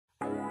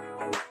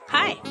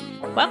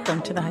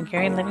Welcome to the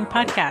Hungarian Living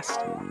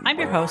Podcast. I'm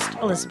your host,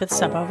 Elizabeth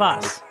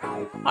Szabó-Voss.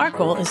 Our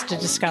goal is to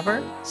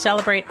discover,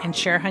 celebrate, and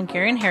share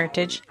Hungarian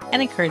heritage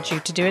and encourage you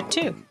to do it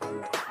too.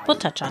 We'll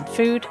touch on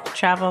food,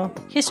 travel,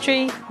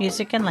 history,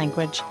 music, and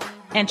language,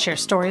 and share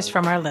stories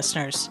from our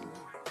listeners.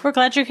 We're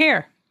glad you're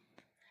here.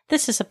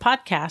 This is a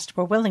podcast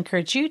where we'll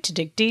encourage you to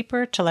dig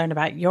deeper to learn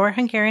about your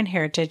Hungarian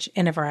heritage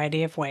in a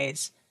variety of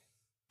ways.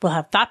 We'll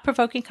have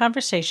thought-provoking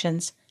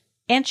conversations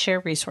and share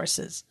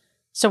resources.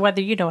 So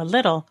whether you know a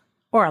little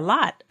or a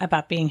lot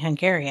about being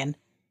Hungarian,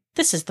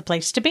 this is the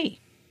place to be.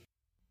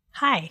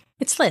 Hi,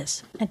 it's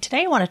Liz, and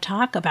today I want to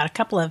talk about a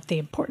couple of the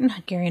important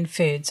Hungarian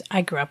foods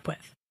I grew up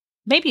with.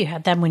 Maybe you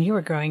had them when you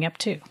were growing up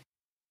too.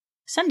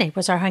 Sunday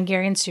was our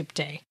Hungarian soup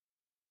day.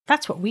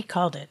 That's what we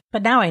called it,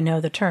 but now I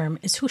know the term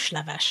is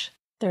Húsleves.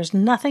 There's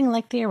nothing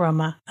like the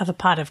aroma of a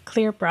pot of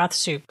clear broth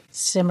soup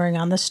simmering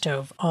on the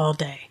stove all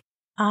day.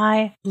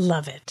 I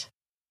love it.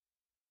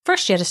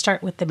 First, you had to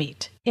start with the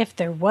meat. If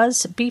there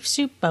was beef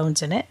soup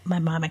bones in it, my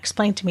mom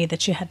explained to me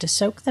that you had to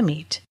soak the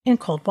meat in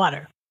cold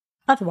water.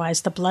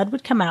 Otherwise, the blood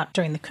would come out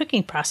during the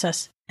cooking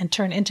process and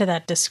turn into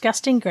that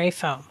disgusting gray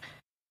foam.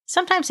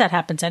 Sometimes that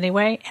happens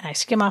anyway, and I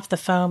skim off the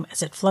foam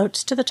as it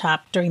floats to the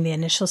top during the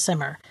initial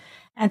simmer,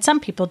 and some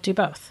people do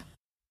both.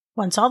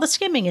 Once all the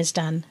skimming is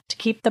done, to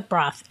keep the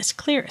broth as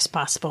clear as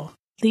possible,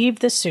 leave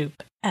the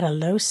soup at a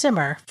low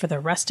simmer for the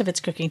rest of its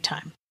cooking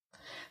time.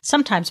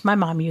 Sometimes my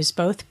mom used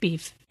both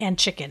beef and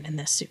chicken in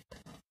this soup.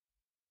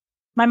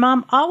 My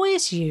mom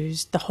always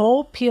used the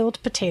whole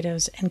peeled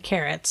potatoes and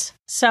carrots,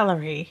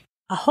 celery,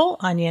 a whole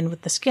onion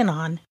with the skin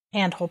on,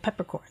 and whole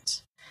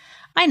peppercorns.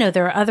 I know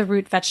there are other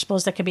root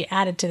vegetables that could be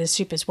added to the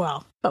soup as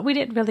well, but we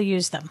didn't really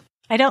use them.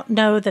 I don't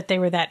know that they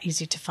were that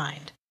easy to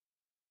find.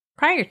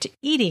 Prior to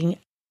eating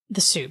the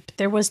soup,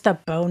 there was the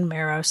bone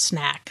marrow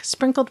snack,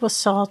 sprinkled with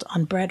salt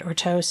on bread or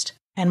toast,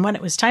 and when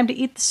it was time to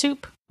eat the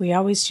soup, we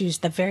always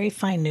used the very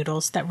fine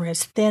noodles that were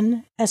as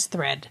thin as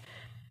thread.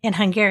 In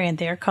Hungarian,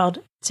 they are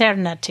called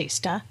cerna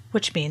tészta,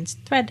 which means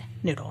thread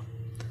noodle.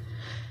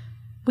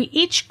 We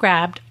each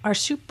grabbed our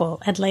soup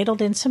bowl and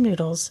ladled in some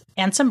noodles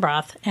and some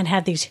broth and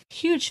had these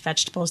huge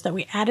vegetables that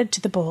we added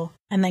to the bowl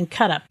and then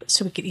cut up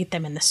so we could eat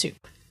them in the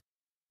soup.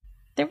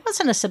 There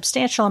wasn't a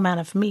substantial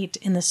amount of meat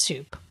in the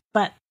soup,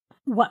 but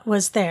what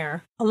was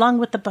there, along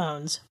with the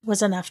bones,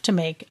 was enough to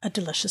make a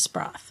delicious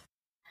broth.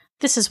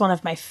 This is one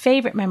of my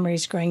favorite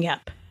memories growing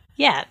up.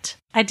 Yet,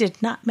 I did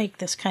not make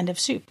this kind of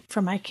soup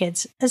for my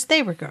kids as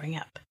they were growing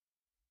up.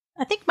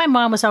 I think my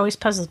mom was always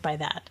puzzled by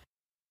that.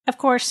 Of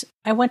course,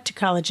 I went to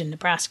college in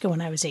Nebraska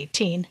when I was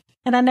 18,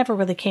 and I never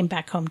really came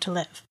back home to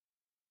live.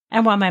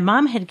 And while my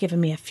mom had given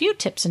me a few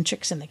tips and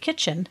tricks in the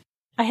kitchen,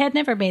 I had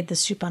never made the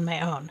soup on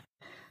my own.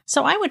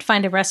 So I would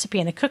find a recipe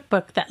in a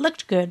cookbook that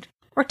looked good,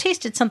 or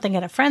tasted something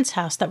at a friend's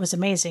house that was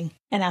amazing,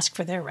 and ask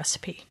for their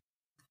recipe.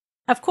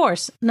 Of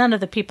course, none of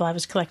the people I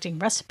was collecting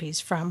recipes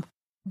from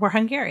were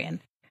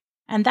Hungarian.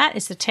 And that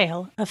is the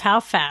tale of how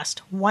fast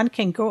one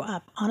can grow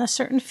up on a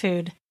certain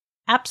food,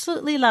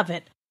 absolutely love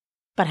it,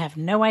 but have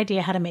no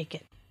idea how to make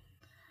it.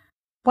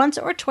 Once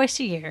or twice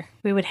a year,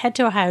 we would head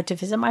to Ohio to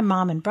visit my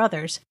mom and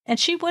brothers, and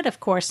she would, of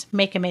course,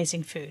 make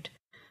amazing food.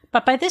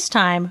 But by this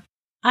time,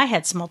 I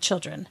had small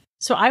children,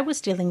 so I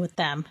was dealing with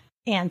them,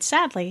 and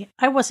sadly,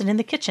 I wasn't in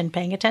the kitchen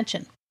paying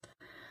attention.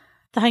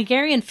 The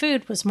Hungarian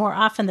food was more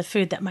often the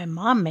food that my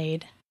mom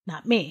made,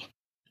 not me.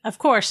 Of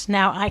course,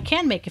 now I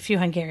can make a few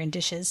Hungarian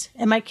dishes,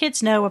 and my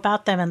kids know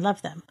about them and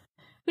love them.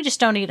 We just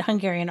don't eat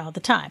Hungarian all the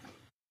time.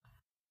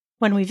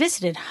 When we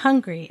visited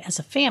Hungary as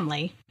a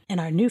family and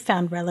our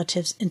newfound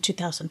relatives in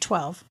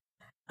 2012,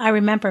 I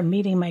remember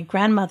meeting my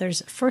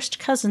grandmother's first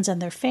cousins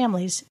and their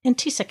families in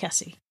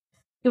Tisza.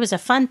 It was a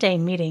fun day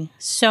meeting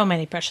so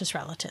many precious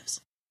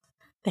relatives.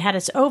 They had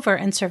us over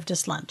and served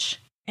us lunch,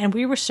 and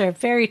we were served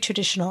very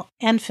traditional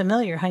and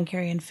familiar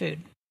Hungarian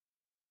food.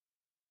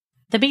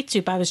 The meat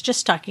soup I was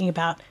just talking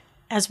about,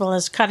 as well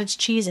as cottage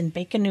cheese and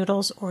bacon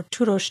noodles or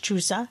Túrós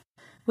Csusza,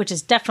 which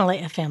is definitely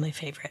a family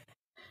favorite.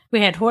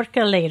 We had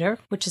horka later,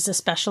 which is a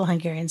special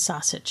Hungarian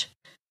sausage.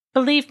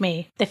 Believe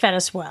me, they fed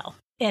us well,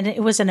 and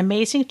it was an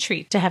amazing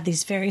treat to have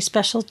these very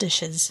special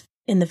dishes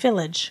in the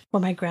village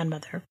where my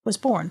grandmother was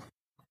born.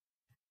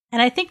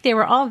 And I think they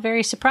were all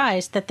very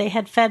surprised that they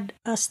had fed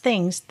us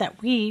things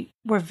that we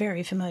were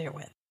very familiar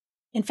with.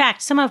 In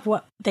fact, some of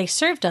what they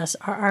served us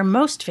are our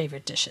most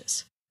favorite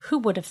dishes. Who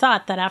would have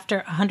thought that after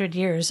 100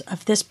 years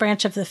of this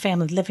branch of the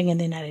family living in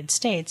the United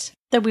States,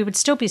 that we would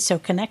still be so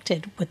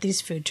connected with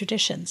these food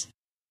traditions?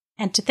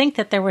 And to think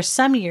that there were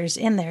some years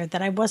in there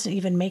that I wasn't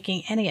even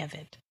making any of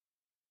it.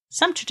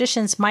 Some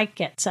traditions might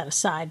get set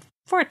aside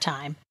for a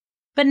time,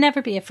 but never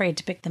be afraid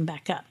to pick them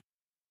back up.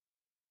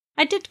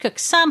 I did cook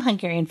some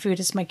Hungarian food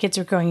as my kids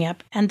were growing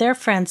up, and their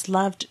friends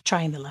loved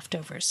trying the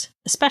leftovers,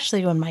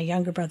 especially when my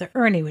younger brother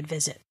Ernie would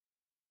visit.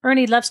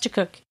 Ernie loves to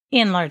cook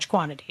in large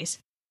quantities,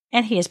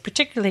 and he is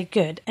particularly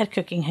good at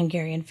cooking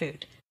Hungarian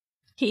food.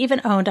 He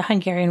even owned a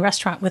Hungarian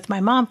restaurant with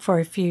my mom for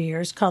a few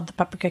years called the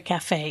Paprika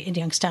Cafe in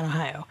Youngstown,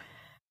 Ohio.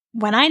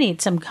 When I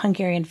need some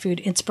Hungarian food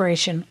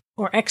inspiration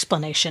or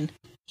explanation,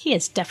 he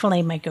is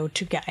definitely my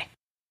go-to guy.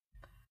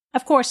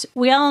 Of course,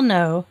 we all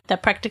know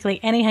that practically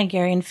any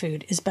Hungarian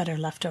food is better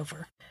left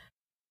over.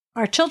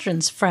 Our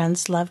children's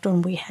friends loved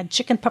when we had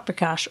chicken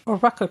paprikás or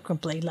Rakott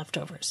Krumpli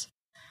leftovers.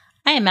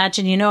 I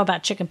imagine you know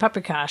about chicken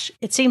paprikás.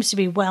 It seems to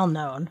be well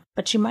known,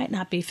 but you might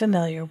not be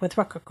familiar with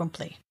Rakott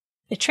Krumpli.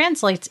 It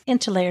translates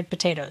into layered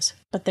potatoes,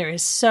 but there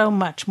is so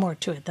much more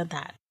to it than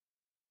that.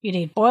 You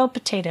need boiled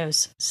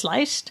potatoes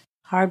sliced,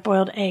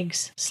 hard-boiled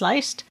eggs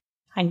sliced,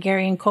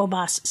 Hungarian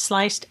kolbász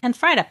sliced and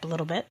fried up a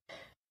little bit,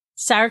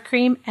 sour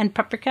cream and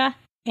paprika,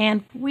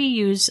 and we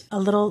use a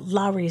little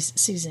Lawry's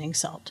seasoning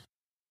salt.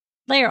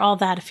 Layer all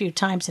that a few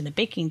times in a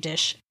baking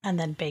dish and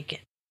then bake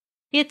it.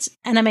 It's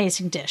an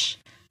amazing dish,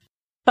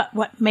 but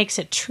what makes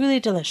it truly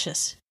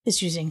delicious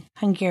is using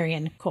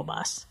Hungarian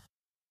kolbász.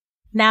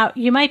 Now,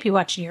 you might be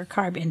watching your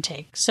carb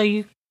intake, so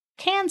you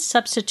can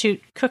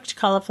substitute cooked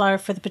cauliflower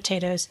for the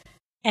potatoes,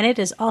 and it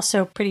is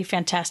also pretty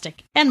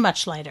fantastic and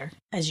much lighter,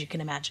 as you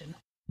can imagine.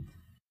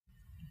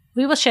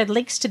 We will share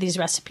links to these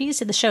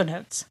recipes in the show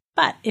notes,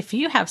 but if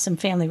you have some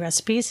family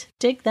recipes,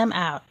 dig them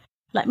out.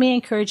 Let me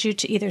encourage you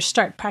to either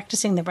start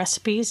practicing the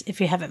recipes if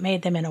you haven't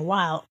made them in a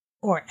while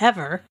or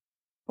ever,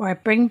 or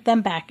bring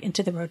them back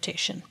into the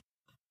rotation.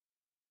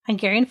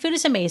 Hungarian food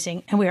is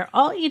amazing, and we are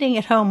all eating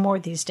at home more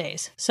these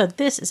days, so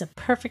this is a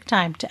perfect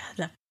time to add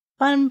a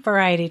fun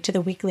variety to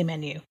the weekly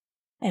menu.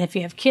 And if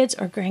you have kids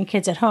or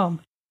grandkids at home,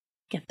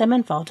 get them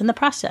involved in the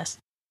process.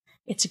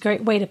 It's a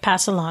great way to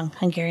pass along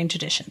Hungarian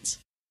traditions.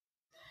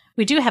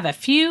 We do have a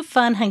few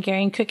fun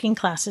Hungarian cooking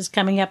classes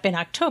coming up in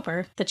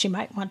October that you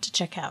might want to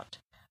check out.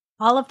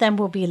 All of them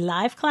will be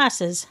live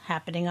classes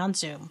happening on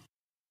Zoom.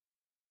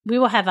 We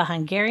will have a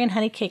Hungarian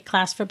honey cake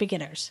class for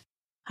beginners.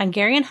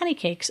 Hungarian honey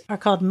cakes are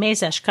called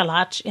mézes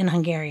kalács in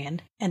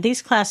Hungarian, and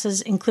these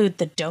classes include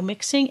the dough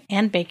mixing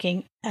and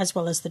baking as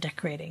well as the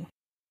decorating.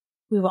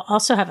 We will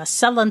also have a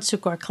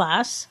szaloncukrot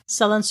class.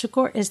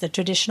 Szaloncukrot is the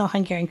traditional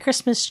Hungarian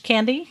Christmas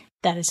candy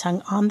that is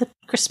hung on the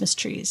Christmas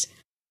trees.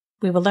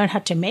 We will learn how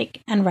to make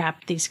and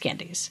wrap these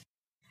candies.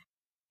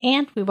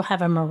 And we will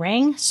have a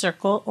meringue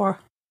circle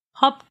or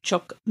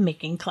hopcsok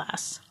making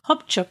class.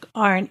 Hopcsok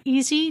are an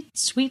easy,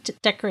 sweet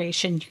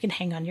decoration you can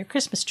hang on your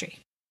Christmas tree.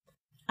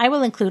 I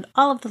will include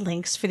all of the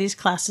links for these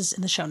classes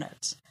in the show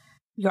notes.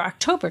 Your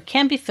October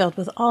can be filled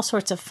with all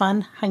sorts of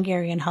fun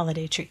Hungarian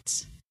holiday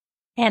treats.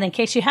 And in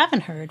case you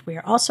haven't heard, we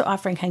are also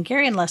offering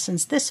Hungarian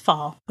lessons this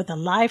fall with a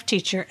live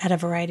teacher at a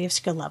variety of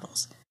skill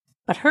levels.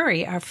 But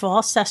hurry, our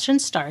fall session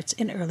starts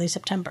in early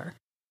September.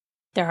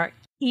 There are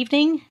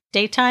evening,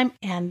 daytime,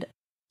 and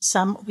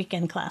some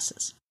weekend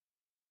classes.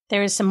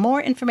 There is some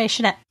more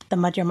information at the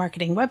Magyar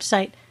Marketing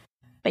website,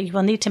 but you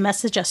will need to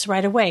message us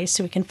right away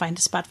so we can find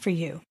a spot for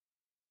you.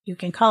 You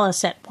can call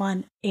us at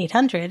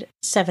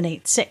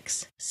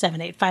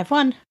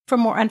 1-800-786-7851 for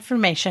more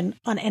information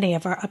on any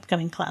of our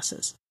upcoming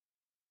classes.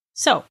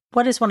 So,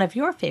 what is one of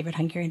your favorite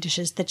Hungarian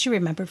dishes that you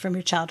remember from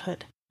your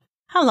childhood?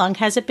 How long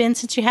has it been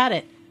since you had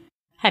it?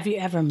 Have you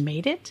ever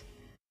made it?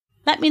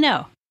 Let me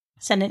know.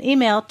 Send an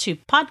email to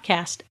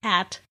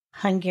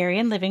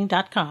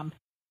podcast@hungarianliving.com.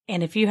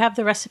 And if you have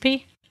the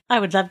recipe, I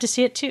would love to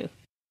see it too.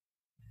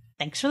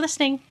 Thanks for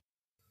listening.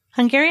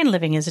 Hungarian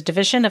Living is a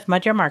division of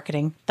Magyar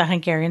Marketing, the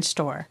Hungarian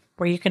store,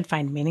 where you can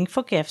find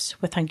meaningful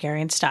gifts with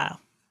Hungarian style.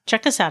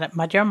 Check us out at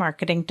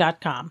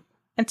magyarmarketing.com.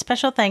 And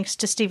special thanks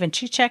to Stephen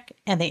Chichek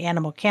and the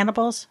Animal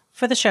Cannibals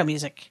for the show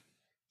music.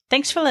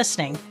 Thanks for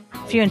listening.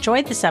 If you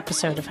enjoyed this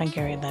episode of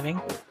Hungarian Living,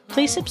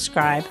 please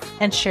subscribe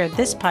and share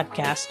this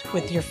podcast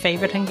with your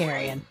favorite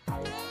Hungarian.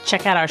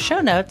 Check out our show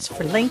notes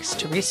for links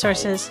to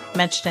resources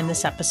mentioned in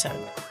this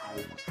episode.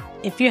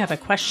 If you have a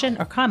question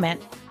or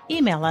comment,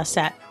 email us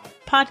at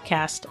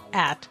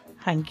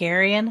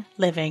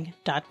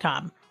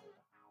podcast@hungarianliving.com.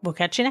 We'll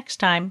catch you next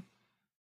time.